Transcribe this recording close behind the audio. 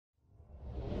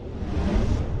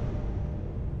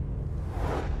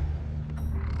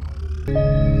Hello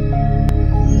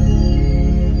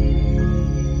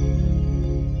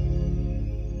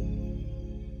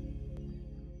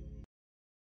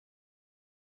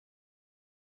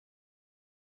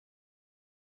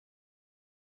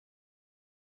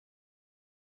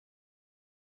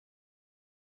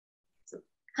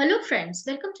friends,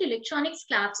 welcome to Electronics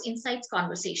Lab's Insights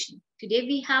Conversation. Today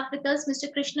we have with us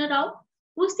Mr. Krishna Rao,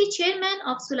 who is the chairman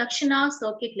of Sulakshana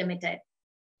Circuits Ltd.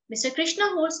 Mr. Krishna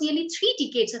holds nearly 3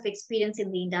 decades of experience in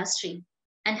the industry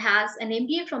and has an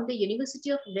MBA from the University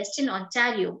of Western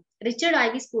Ontario, Richard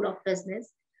Ivey School of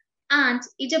Business, and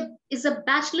is a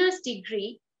bachelor's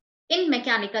degree in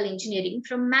mechanical engineering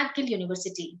from McGill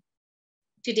University.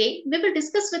 Today, we will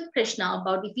discuss with Krishna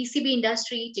about the PCB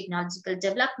industry, technological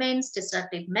developments,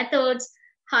 disruptive methods,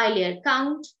 high layer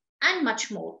count, and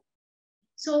much more.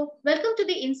 So, welcome to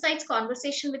the Insights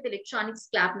Conversation with Electronics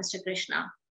Lab, Mr. Krishna.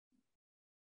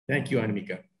 Thank you,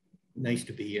 Anamika. Nice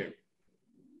to be here.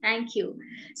 Thank you.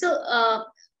 So,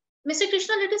 Mr.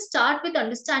 Krishna, let us start with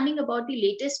understanding about the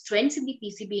latest trends in the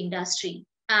PCB industry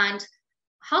and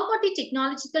how are the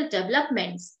technological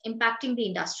developments impacting the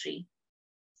industry?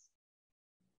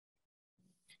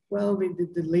 Well,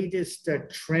 the latest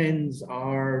trends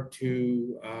are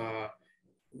to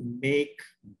make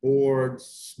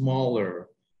boards smaller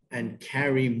and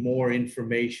carry more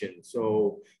information.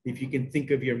 So if you can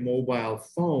think of your mobile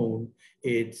phone,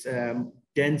 it's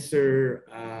denser,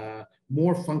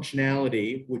 more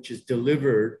functionality, which is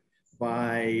delivered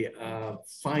by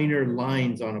finer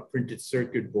lines on a printed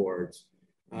circuit boards,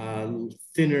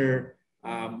 thinner,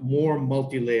 more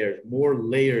multi-layers, more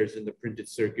layers in the printed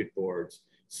circuit boards,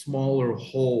 smaller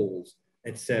holes,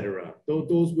 etc.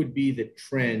 Those would be the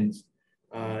trends,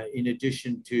 in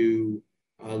addition to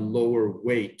lower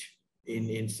weight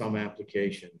in some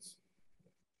applications.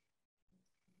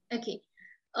 Okay.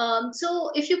 So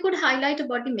if you could highlight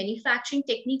about the manufacturing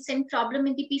techniques and problem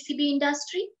in the PCB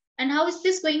industry, and how is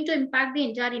this going to impact the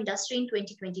entire industry in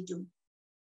 2022?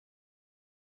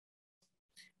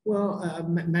 Well,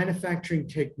 manufacturing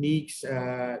techniques,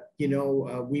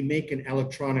 we make an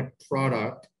electronic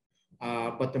product,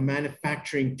 but the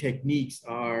manufacturing techniques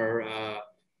are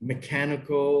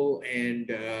mechanical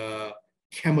and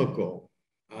chemical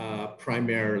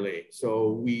primarily.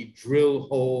 So we drill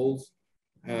holes,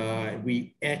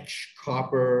 we etch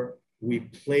copper, we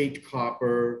plate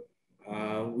copper,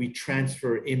 we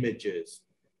transfer images.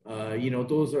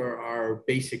 Those are our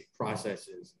basic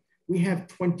processes. We have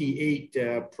 28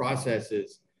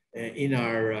 processes in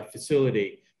our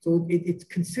facility. So it's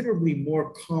considerably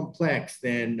more complex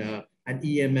than an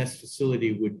EMS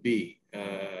facility would be.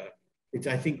 It's,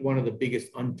 I think, one of the biggest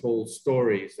untold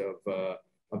stories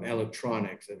of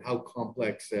electronics and how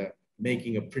complex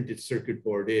making a printed circuit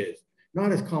board is.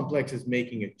 Not as complex as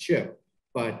making a chip,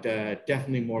 but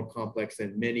definitely more complex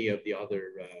than many of the other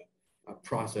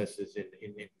processes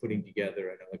in putting together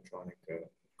an electronic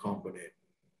component.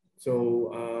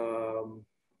 So,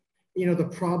 the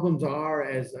problems are,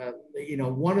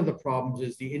 one of the problems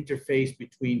is the interface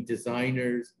between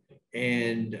designers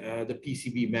and the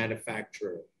PCB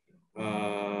manufacturer.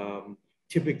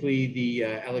 Typically, the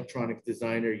electronic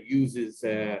designer uses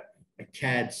a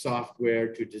CAD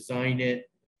software to design it,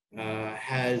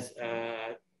 has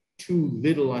too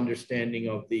little understanding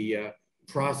of the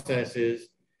processes,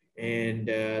 and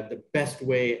the best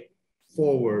way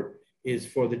forward is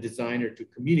for the designer to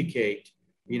communicate,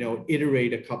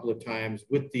 iterate a couple of times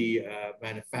with the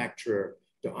manufacturer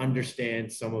to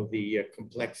understand some of the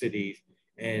complexities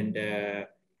and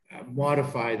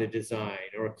modify the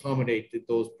design or accommodate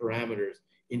those parameters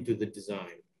into the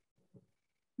design.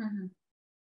 Mm-hmm.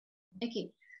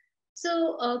 Okay.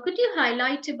 So could you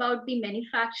highlight about the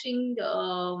manufacturing,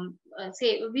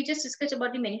 say, we just discussed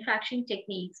about the manufacturing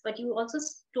techniques, but you also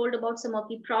told about some of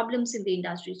the problems in the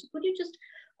industry. So could you just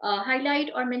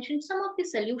highlight or mention some of the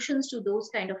solutions to those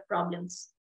kind of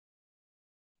problems?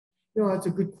 No, that's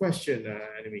a good question,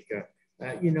 Anamika.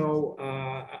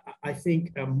 I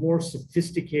think a more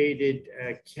sophisticated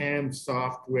CAM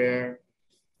software,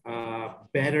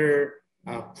 better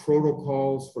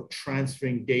protocols for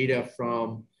transferring data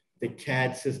from the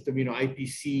CAD system,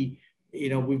 IPC,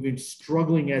 we've been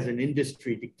struggling as an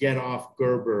industry to get off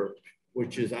Gerber,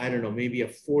 which is, I don't know, maybe a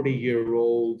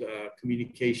 40-year-old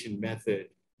communication method.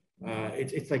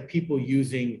 It's like people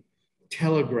using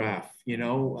telegraph,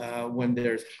 when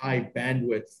there's high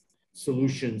bandwidth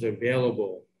solutions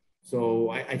available. So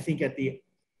I think at the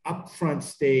upfront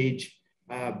stage,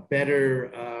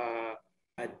 better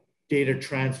data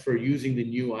transfer using the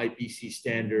new IPC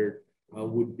standard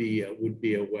would be a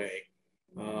way.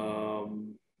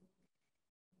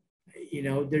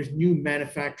 there's new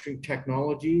manufacturing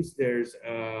technologies. There's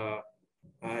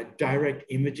direct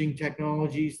imaging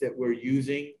technologies that we're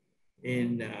using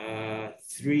in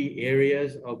 3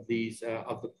 areas of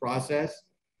the process.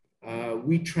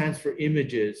 We transfer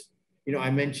images. I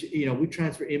mentioned, we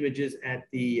transfer images at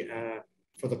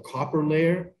for the copper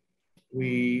layer.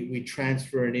 We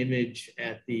transfer an image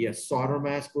at the solder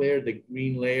mask layer, the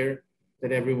green layer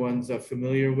that everyone's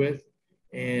familiar with,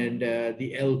 and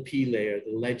the LP layer,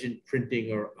 the legend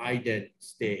printing or ident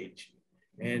stage.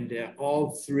 And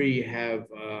all 3 have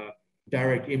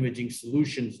direct imaging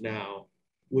solutions now,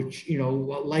 which,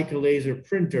 like a laser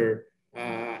printer,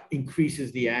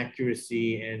 increases the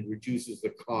accuracy and reduces the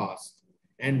cost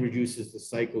and reduces the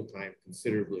cycle time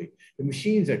considerably. The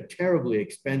machines are terribly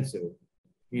expensive,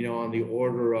 on the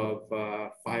order of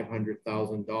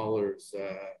 $500,000,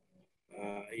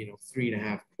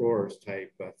 3.5 crores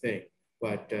type thing,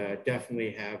 but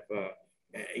definitely have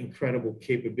incredible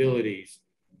capabilities,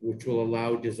 which will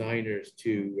allow designers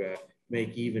to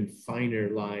make even finer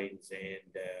lines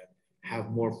and have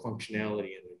more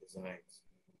functionality in their designs.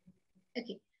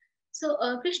 Okay. So,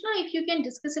 Krishna, if you can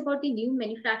discuss about the new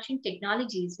manufacturing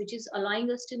technologies, which is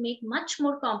allowing us to make much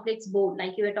more complex board,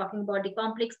 like you were talking about the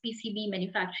complex PCB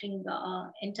manufacturing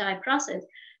entire process.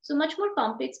 So much more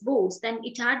complex boards than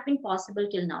it had been possible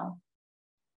till now.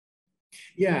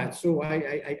 Yeah, so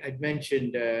I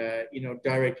mentioned,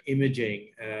 direct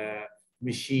imaging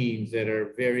machines that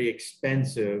are very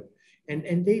expensive,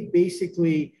 and they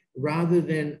basically, rather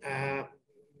than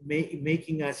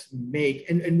making us make,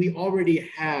 and we already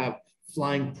have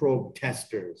flying probe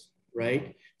testers,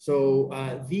 right? So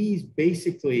these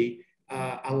basically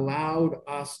allowed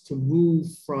us to move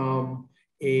from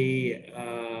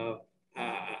a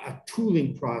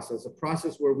tooling process, a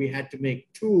process where we had to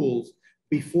make tools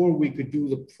before we could do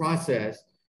the process,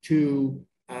 to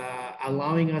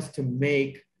allowing us to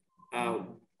make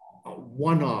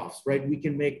one-offs, right? We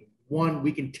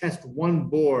can test one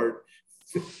board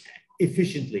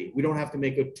efficiently. We don't have to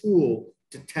make a tool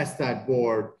to test that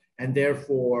board, and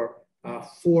therefore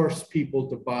force people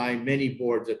to buy many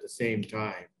boards at the same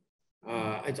time.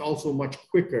 It's also much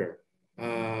quicker.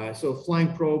 So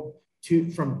flying probe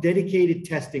from dedicated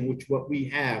testing, which what we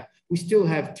have, we still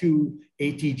have 2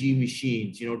 ATG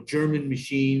machines, German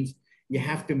machines. You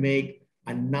have to make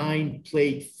a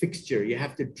 9-plate fixture. You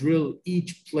have to drill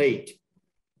each plate,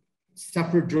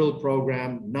 separate drill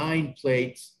program, 9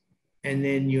 plates, and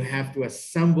then you have to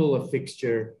assemble a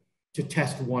fixture to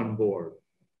test one board.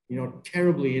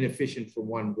 Terribly inefficient for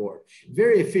one board.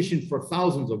 Very efficient for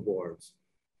thousands of boards,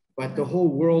 but the whole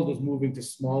world is moving to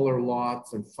smaller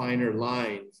lots and finer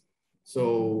lines.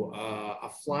 So a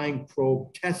flying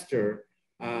probe tester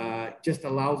just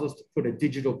allows us to put a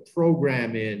digital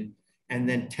program in and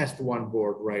then test one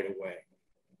board right away.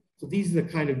 So these are the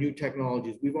kind of new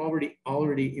technologies we've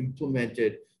already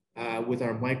implemented with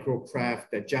our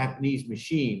microcraft, a Japanese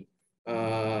machine,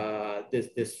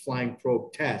 this flying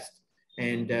probe test.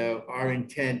 And our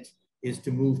intent is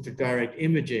to move to direct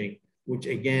imaging, which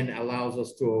again allows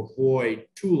us to avoid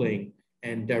tooling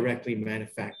and directly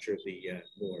manufacture the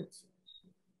boards.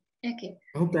 Okay.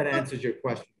 I hope that answers your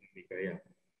question, Mika. Yeah.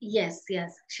 Yes,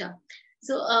 sure.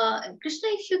 So, Krishna,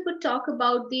 if you could talk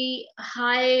about the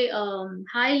high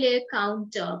layer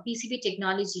count PCB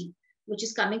technology, which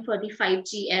is coming for the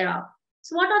 5G era.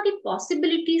 So what are the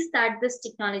possibilities that this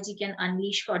technology can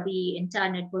unleash for the entire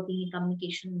networking and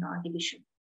communication division?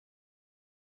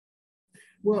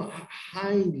 Well,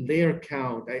 high layer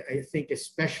count, I think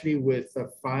especially with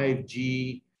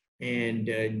 5G and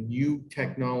new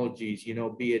technologies,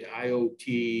 be it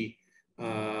IoT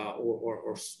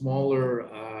or smaller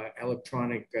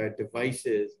electronic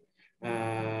devices,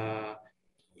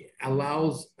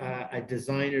 allows a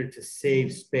designer to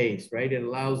save space, right? It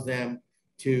allows them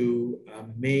to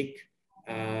make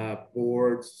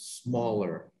boards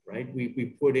smaller, right?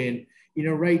 We put in,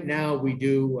 right now we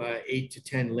do 8 to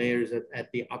 10 layers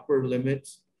at the upper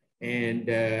limits, and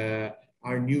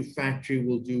our new factory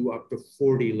will do up to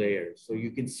 40 layers. So you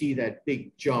can see that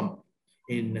big jump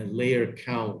in layer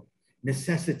count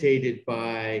necessitated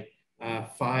by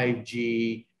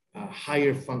 5G,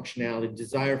 higher functionality,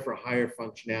 desire for higher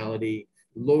functionality,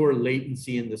 lower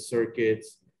latency in the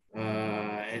circuits,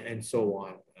 and so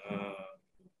on.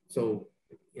 So,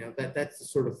 that's the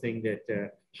sort of thing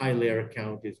that high layer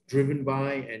count is driven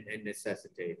by and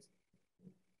necessitates.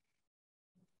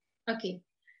 Okay.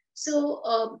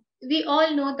 So we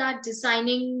all know that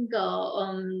designing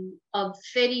a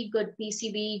very good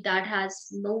PCB that has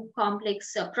no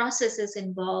complex processes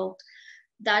involved,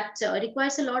 that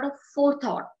requires a lot of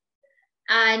forethought.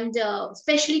 and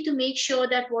especially to make sure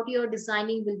that what you're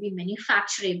designing will be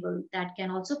manufacturable, that can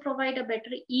also provide a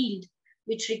better yield,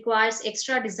 which requires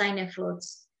extra design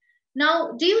efforts.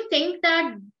 Now, do you think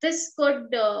that this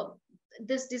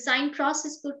design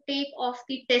process could take off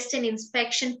the test and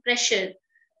inspection pressure?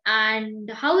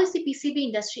 And how is the PCB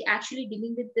industry actually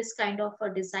dealing with this kind of a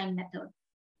design method?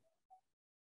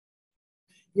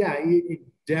 Yeah, it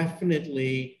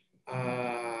definitely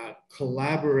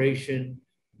collaboration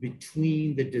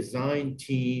between the design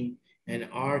team and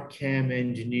our CAM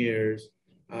engineers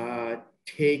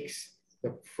takes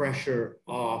the pressure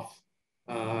off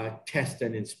test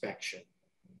and inspection,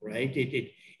 right?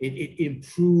 It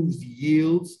improves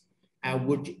yields,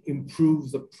 which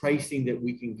improves the pricing that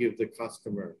we can give the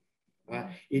customer.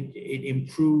 It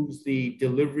improves the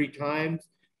delivery times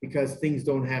because things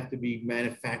don't have to be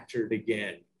manufactured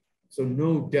again. So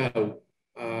no doubt,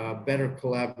 better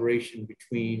collaboration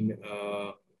between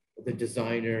the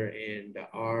designer and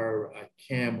our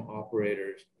CAM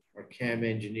operators, our CAM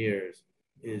engineers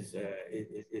is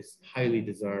highly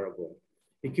desirable.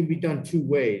 It can be done two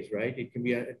ways, right? It can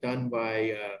be done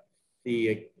by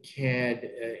the CAD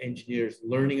engineers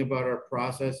learning about our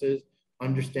processes,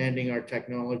 understanding our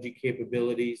technology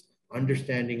capabilities,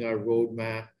 understanding our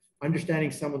roadmap,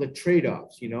 understanding some of the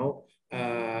trade-offs, you know.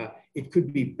 It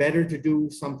could be better to do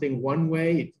something one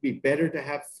way. It could be better to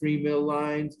have 3 mil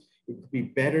lines. It could be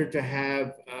better to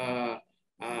have,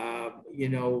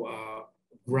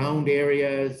 ground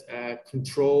areas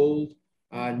controlled,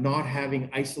 not having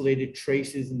isolated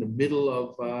traces in the middle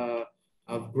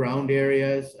of ground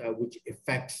areas, which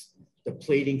affects the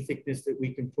plating thickness that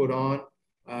we can put on.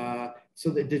 So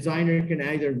the designer can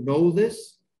either know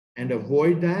this and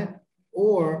avoid that,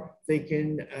 or they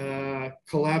can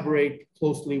collaborate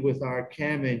closely with our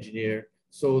CAM engineer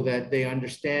so that they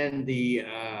understand the,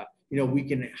 we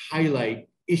can highlight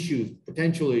issues,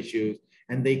 potential issues,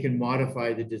 and they can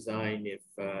modify the design if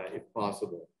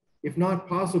possible. If not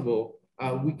possible,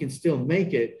 we can still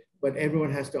make it, but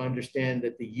everyone has to understand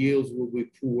that the yields will be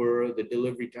poor, the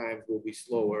delivery times will be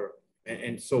slower,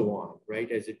 and so on, right,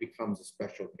 as it becomes a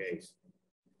special case.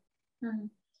 Mm-hmm.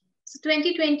 So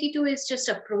 2022 is just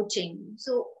approaching.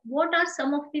 So what are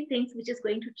some of the things which is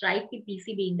going to drive the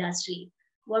PCB industry?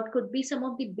 What could be some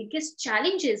of the biggest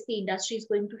challenges the industry is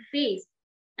going to face?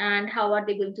 And how are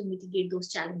they going to mitigate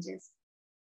those challenges?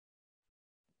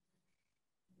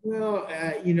 Well,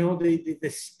 the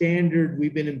standard,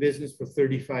 we've been in business for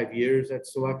 35 years at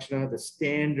Sulakshana. The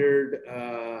standard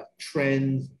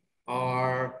trends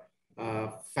are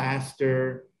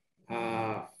faster,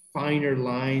 finer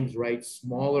lines, right?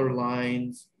 Smaller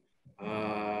lines,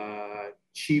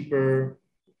 cheaper.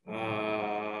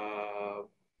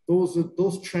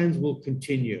 Those trends will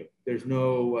continue. There's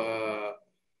no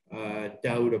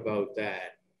doubt about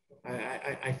that.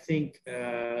 I think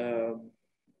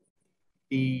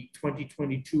the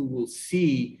 2022 will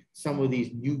see some of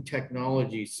these new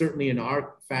technologies. Certainly in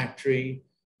our factory,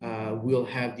 we'll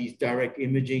have these direct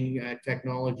imaging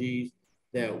technologies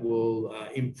that will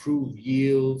improve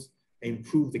yields,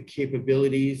 improve the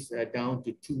capabilities down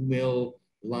to 2 mil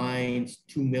lines,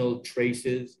 2 mil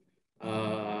traces,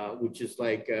 which is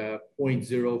like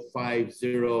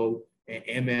 0.050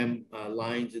 mm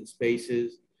lines and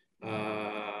spaces,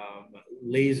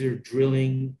 laser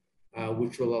drilling,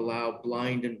 which will allow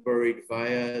blind and buried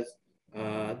vias.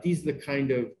 These are the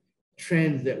kind of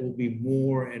trends that will be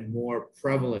more and more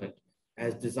prevalent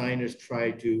as designers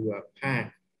try to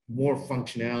pack more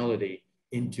functionality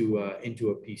into a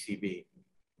PCB.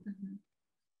 Mm-hmm.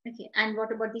 Okay, and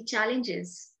what about the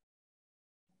challenges?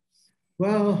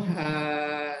 Well,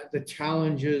 the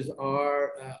challenges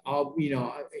are,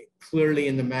 clearly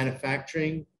in the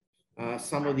manufacturing.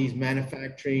 Some of these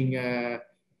manufacturing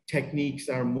techniques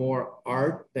are more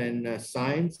art than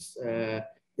science.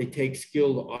 They take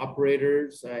skilled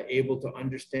operators able to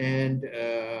understand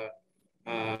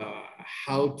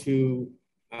how to,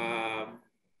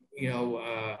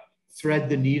 thread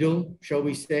the needle, shall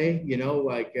we say,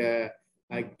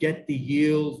 get the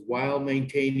yields while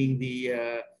maintaining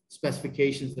the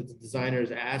specifications that the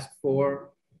designers asked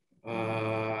for.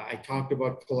 I talked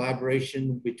about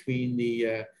collaboration between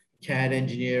the CAD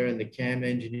engineer and the CAM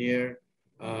engineer.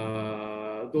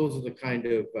 Those are the kind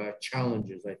of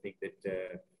challenges I think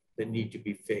that need to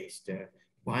be faced.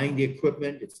 Buying the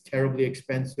equipment, it's terribly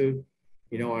expensive.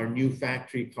 Our new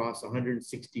factory costs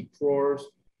 160 crores.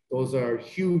 Those are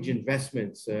huge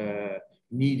investments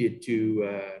needed to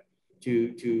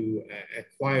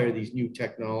acquire these new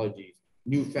technologies.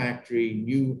 New factory,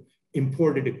 new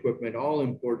imported equipment, all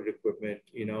imported equipment,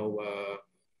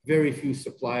 very few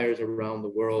suppliers around the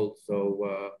world.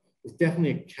 So it's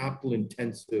definitely a capital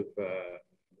intensive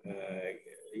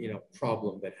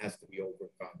problem that has to be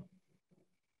overcome.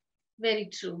 Very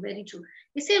true, very true.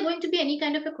 Is there going to be any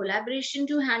kind of a collaboration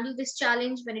to handle this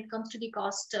challenge when it comes to the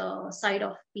cost side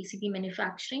of PCB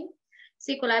manufacturing?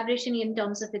 Say collaboration in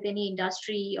terms of with any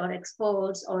industry or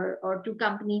experts or two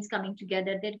companies coming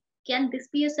together, can this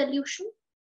be a solution?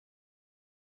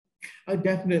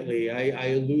 Definitely. I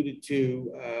alluded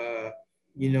to,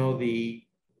 the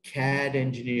CAD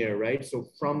engineer, right? So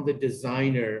from the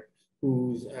designer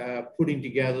who's putting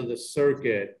together the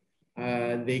circuit,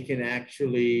 they can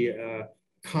actually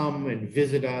come and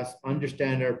visit us,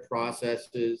 understand our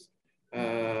processes,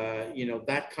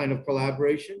 that kind of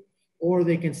collaboration. Or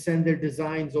they can send their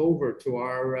designs over to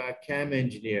our CAM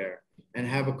engineer and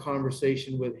have a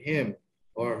conversation with him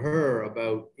or her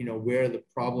about, where the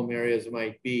problem areas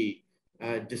might be,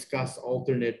 discuss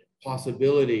alternate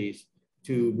possibilities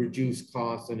to reduce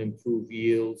costs and improve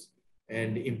yields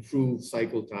and improve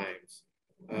cycle times.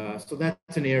 So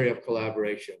that's an area of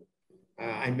collaboration.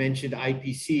 I mentioned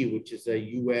IPC, which is a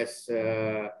US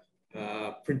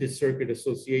Printed Circuit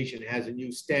Association, has a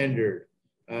new standard.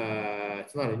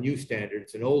 It's not a new standard,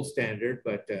 it's an old standard,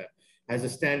 but has a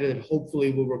standard that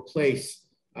hopefully will replace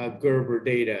Gerber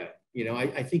data.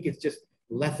 I think it's just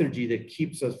lethargy that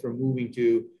keeps us from moving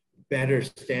to better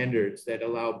standards that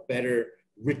allow better,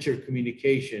 richer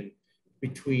communication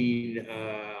between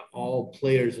all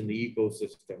players in the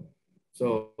ecosystem.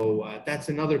 So that's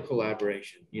another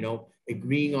collaboration,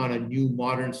 agreeing on a new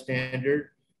modern standard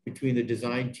between the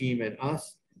design team and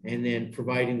us, and then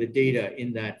providing the data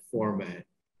in that format.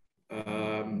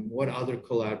 What other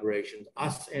collaborations?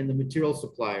 Us and the material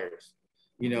suppliers.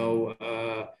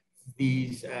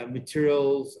 These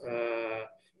materials,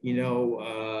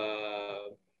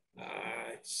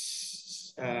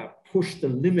 push the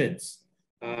limits.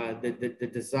 The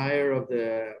desire of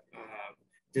the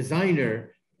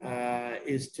designer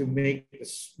is to make the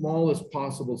smallest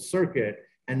possible circuit,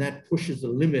 and that pushes the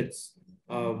limits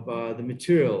of the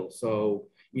material. So,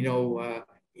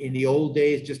 in the old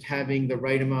days, just having the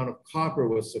right amount of copper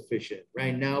was sufficient.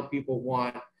 Right now, people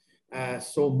want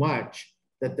so much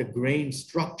that the grain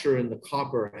structure in the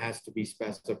copper has to be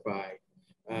specified.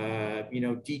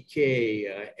 Decay,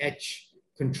 etch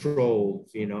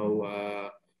controls,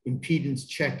 impedance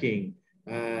checking.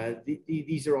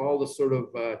 These are all the sort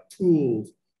of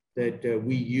tools that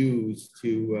we use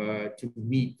to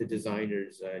meet the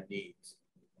designer's needs.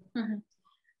 Mm-hmm.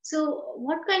 So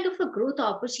what kind of a growth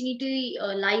opportunity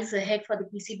lies ahead for the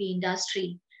PCB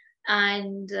industry?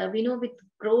 And we know with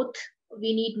growth,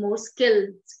 we need more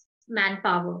skilled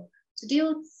manpower. So do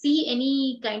you see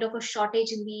any kind of a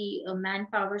shortage in the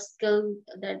manpower skill?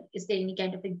 Is there any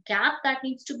kind of a gap that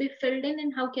needs to be filled in,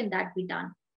 and how can that be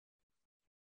done?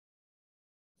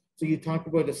 So you talked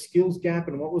about a skills gap,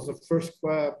 and what was the first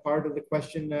part of the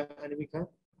question, Anamika?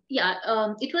 Yeah,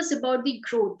 it was about the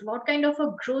growth. What kind of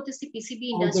a growth is the PCB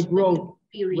industry? The growth,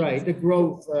 right, the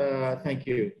growth, thank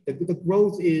you. The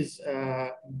growth is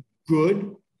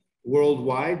good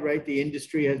worldwide, right? The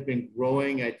industry has been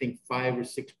growing, I think 5 or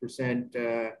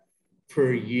 6%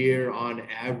 per year on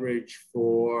average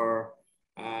for,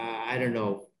 I don't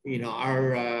know,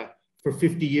 for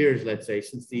 50 years, let's say,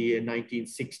 since the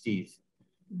 1960s,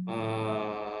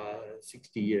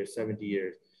 60 years, 70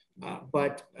 years.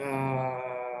 But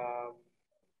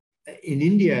in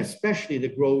India, especially, the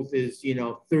growth is,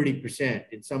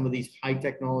 30% in some of these high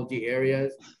technology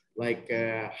areas, like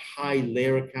high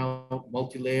layer count,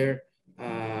 multi-layer,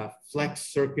 flex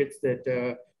circuits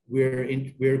that we're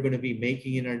going to be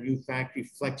making in our new factory,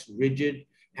 flex rigid,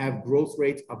 have growth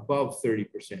rates above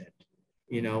 30%,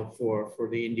 for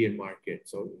the Indian market.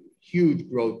 So huge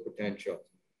growth potential.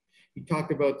 You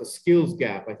talked about the skills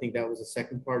gap. I think that was the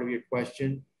second part of your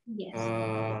question. Yes.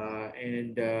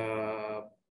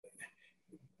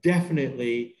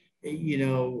 Definitely,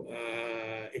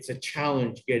 it's a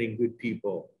challenge getting good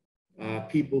people.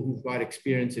 People who've got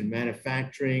experience in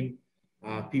manufacturing,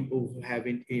 people who have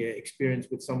experience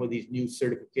with some of these new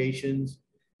certifications,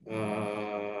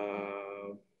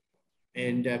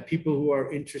 and people who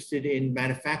are interested in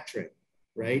manufacturing,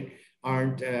 right?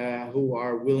 Who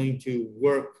are willing to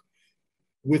work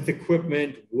with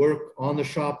equipment, work on the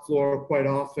shop floor quite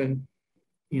often,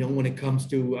 when it comes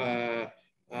to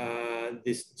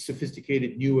this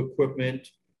sophisticated new equipment.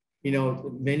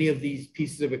 Many of these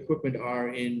pieces of equipment are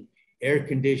in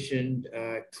air-conditioned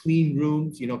clean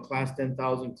rooms, class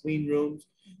 10,000 clean rooms.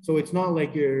 So it's not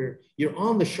like you're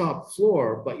on the shop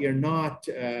floor, but you're not,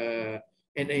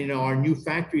 and our new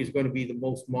factory is going to be the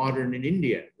most modern in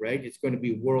India, right? It's going to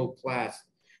be world-class.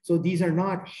 So these are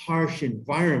not harsh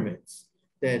environments.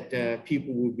 that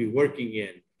people would be working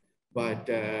in. But,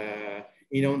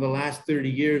 you know, in the last 30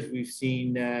 years, we've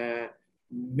seen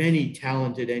many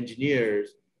talented engineers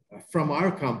from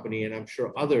our company, and I'm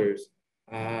sure others,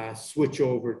 switch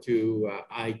over to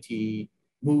IT,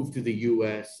 move to the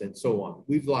US, and so on.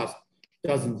 We've lost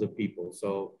dozens of people.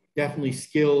 So definitely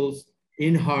skills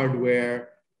in hardware,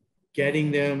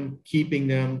 getting them, keeping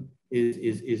them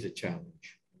is a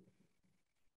challenge.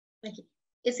 Thank you.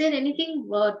 Is there anything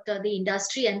what the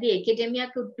industry and the academia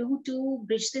could do to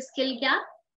bridge the skill gap?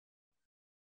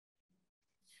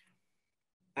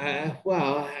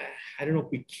 Well, I don't know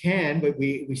if we can, but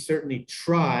we certainly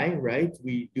try, right?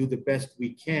 We do the best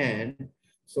we can.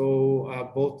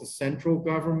 So both the central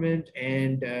government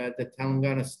and the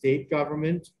Telangana state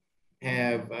government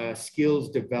have skills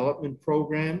development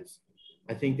programs.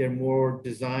 I think they're more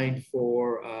designed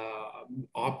for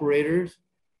operators,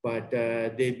 but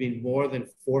they've been more than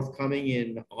forthcoming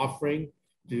in offering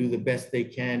to do the best they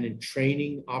can in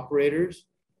training operators.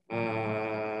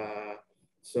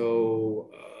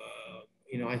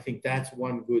 You know, I think that's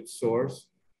one good source.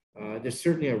 There's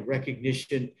certainly a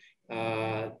recognition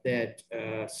that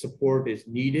support is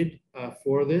needed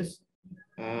for this.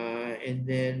 And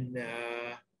then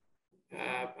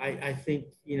I think,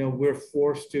 you know, we're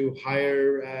forced to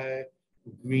hire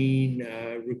green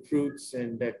recruits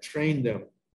and train them,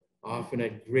 often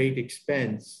at great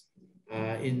expense,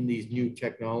 in these new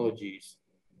technologies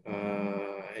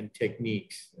and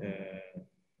techniques.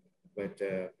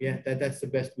 Yeah, that's the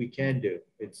best we can do.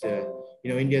 It's, you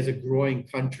know, India is a growing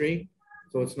country.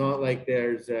 So it's not like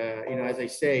there's, you know, as I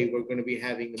say, we're going to be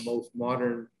having the most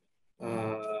modern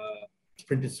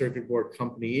printed circuit board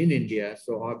company in India.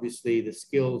 So obviously the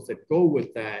skills that go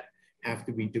with that have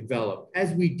to be developed,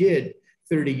 as we did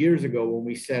 30 years ago when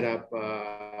we set up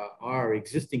our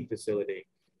existing facility.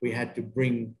 We had to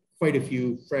bring quite a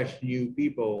few fresh new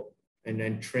people and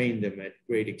then train them at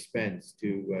great expense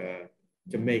to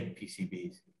make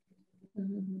PCBs.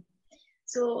 Mm-hmm.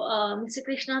 So, Mr.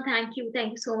 Krishna, thank you.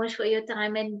 Thank you so much for your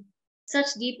time and such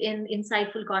deep and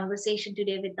insightful conversation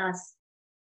today with us.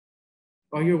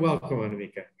 Oh, you're welcome,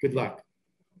 Anamika. Good luck.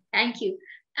 Thank you.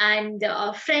 And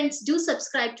friends, do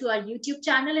subscribe to our YouTube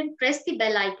channel and press the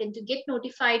bell icon to get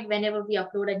notified whenever we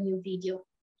upload a new video.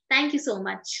 Thank you so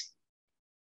much.